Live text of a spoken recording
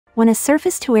When a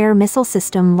surface-to-air missile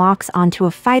system locks onto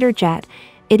a fighter jet,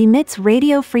 it emits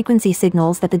radio frequency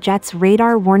signals that the jet's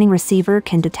radar warning receiver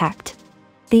can detect.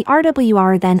 The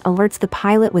RWR then alerts the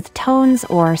pilot with tones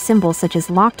or symbols such as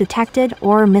lock detected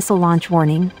or missile launch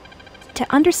warning.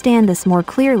 To understand this more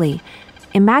clearly,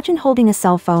 imagine holding a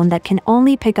cell phone that can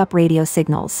only pick up radio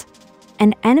signals.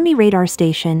 An enemy radar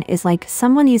station is like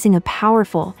someone using a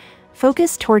powerful,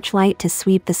 focused torchlight to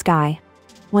sweep the sky.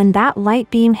 When that light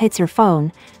beam hits your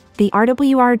phone, the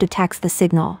RWR detects the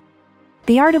signal.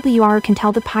 The RWR can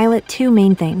tell the pilot two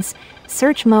main things: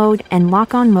 search mode and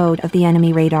lock-on mode of the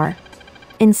enemy radar.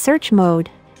 In search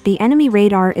mode, the enemy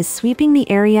radar is sweeping the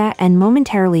area and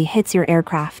momentarily hits your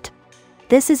aircraft.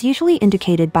 This is usually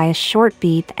indicated by a short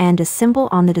beep and a symbol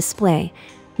on the display,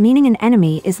 meaning an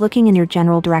enemy is looking in your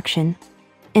general direction.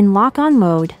 In lock-on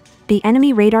mode, the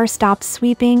enemy radar stops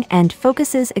sweeping and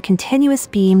focuses a continuous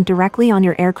beam directly on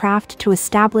your aircraft to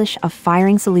establish a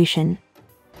firing solution.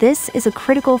 This is a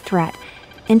critical threat,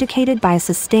 indicated by a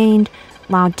sustained,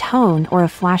 loud tone or a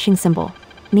flashing symbol,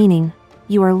 meaning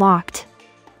you are locked.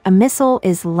 A missile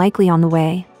is likely on the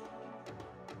way.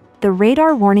 The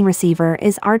radar warning receiver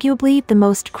is arguably the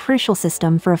most crucial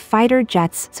system for a fighter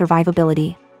jet's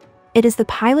survivability. It is the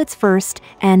pilot's first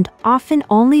and often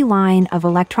only line of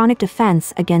electronic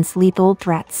defense against lethal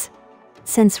threats.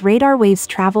 Since radar waves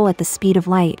travel at the speed of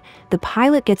light, the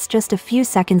pilot gets just a few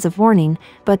seconds of warning,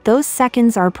 but those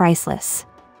seconds are priceless.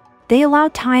 They allow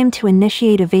time to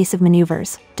initiate evasive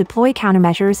maneuvers, deploy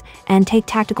countermeasures, and take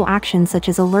tactical actions such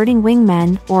as alerting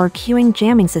wingmen or cueing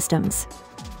jamming systems.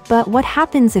 But what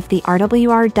happens if the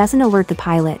RWR doesn't alert the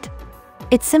pilot?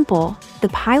 It's simple. The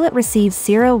pilot receives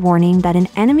zero warning that an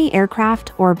enemy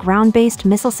aircraft or ground-based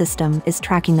missile system is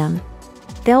tracking them.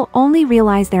 They'll only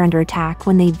realize they're under attack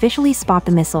when they visually spot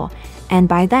the missile, and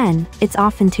by then, it's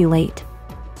often too late.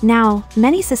 Now,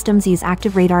 many systems use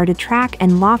active radar to track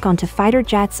and lock onto fighter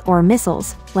jets or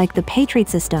missiles, like the Patriot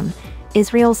system,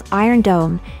 Israel's Iron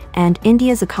Dome, and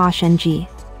India's Akash-NG.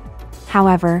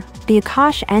 However, the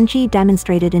Akash-NG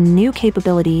demonstrated a new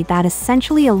capability that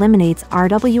essentially eliminates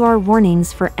RWR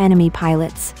warnings for enemy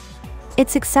pilots. It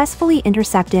successfully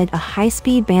intercepted a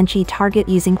high-speed Banshee target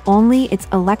using only its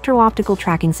electro-optical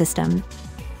tracking system.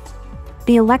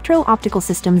 The electro-optical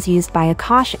systems used by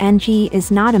Akash-NG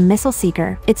is not a missile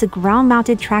seeker, it's a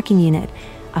ground-mounted tracking unit,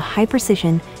 a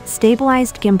high-precision,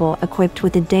 stabilized gimbal equipped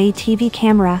with a day TV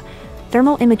camera,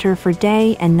 thermal imager for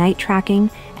day and night tracking,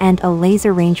 and a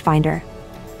laser rangefinder.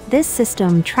 This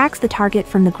system tracks the target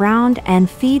from the ground and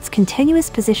feeds continuous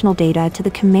positional data to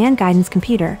the command guidance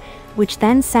computer, which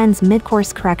then sends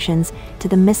mid-course corrections to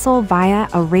the missile via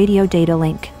a radio data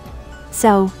link.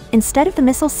 So, instead of the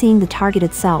missile seeing the target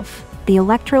itself, the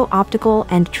electro-optical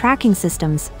and tracking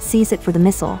systems sees it for the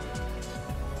missile.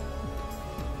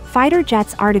 Fighter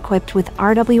jets aren't equipped with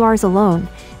RWRs alone,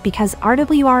 because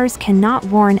RWRs cannot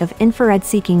warn of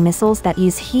infrared-seeking missiles that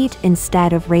use heat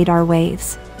instead of radar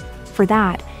waves. For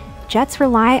that, jets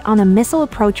rely on a missile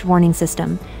approach warning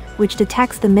system, which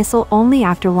detects the missile only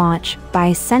after launch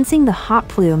by sensing the hot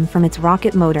plume from its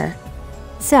rocket motor.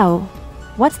 So,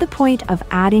 what's the point of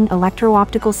adding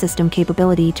electro-optical system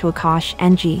capability to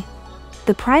Akash-NG?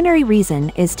 The primary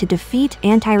reason is to defeat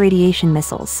anti-radiation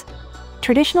missiles.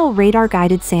 Traditional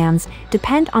radar-guided SAMs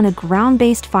depend on a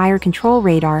ground-based fire control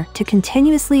radar to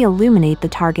continuously illuminate the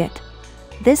target.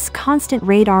 This constant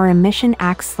radar emission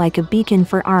acts like a beacon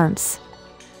for arms.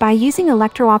 By using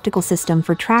electro-optical system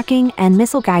for tracking and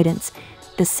missile guidance,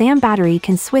 the SAM battery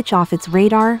can switch off its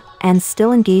radar and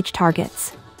still engage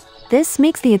targets. This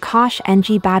makes the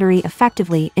Akash-NG battery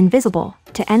effectively invisible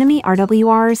to enemy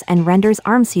RWRs and renders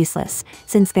arms useless,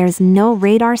 since there's no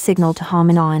radar signal to home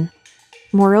in on.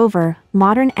 Moreover,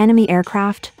 modern enemy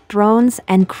aircraft, drones,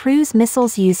 and cruise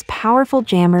missiles use powerful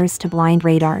jammers to blind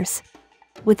radars.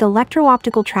 With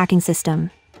electro-optical tracking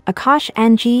system,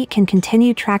 Akash-NG can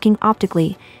continue tracking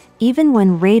optically, even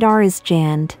when radar is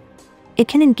jammed. It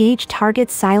can engage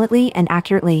targets silently and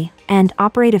accurately, and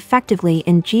operate effectively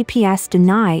in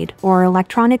GPS-denied or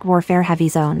electronic warfare-heavy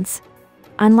zones.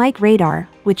 Unlike radar,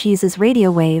 which uses radio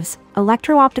waves,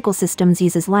 electro-optical systems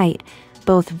uses light,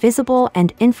 both visible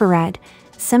and infrared,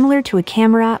 similar to a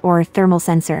camera or a thermal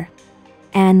sensor.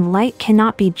 And light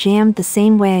cannot be jammed the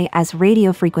same way as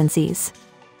radio frequencies.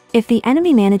 If the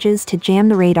enemy manages to jam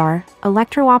the radar,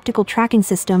 electro-optical tracking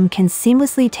system can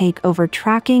seamlessly take over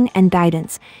tracking and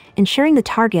guidance, ensuring the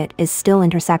target is still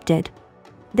intercepted.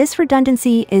 This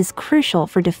redundancy is crucial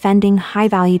for defending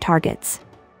high-value targets.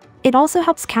 It also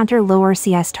helps counter low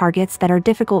RCS targets that are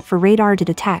difficult for radar to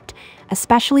detect,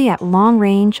 especially at long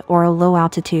range or a low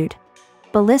altitude.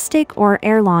 Ballistic or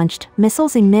air-launched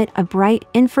missiles emit a bright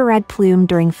infrared plume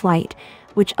during flight,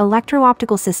 which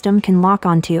electro-optical system can lock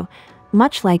onto,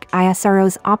 much like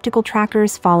ISRO's optical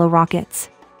trackers follow rockets.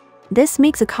 This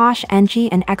makes Akash-NG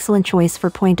an excellent choice for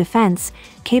point defense,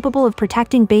 capable of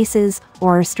protecting bases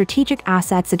or strategic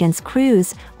assets against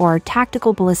cruise or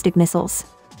tactical ballistic missiles.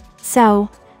 So,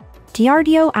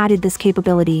 DRDO added this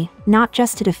capability not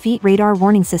just to defeat radar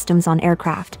warning systems on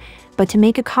aircraft, but to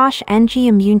make Akash-NG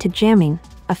immune to jamming,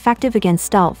 effective against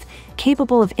stealth,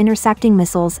 capable of intercepting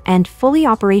missiles, and fully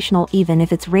operational even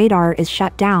if its radar is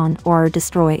shut down or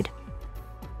destroyed.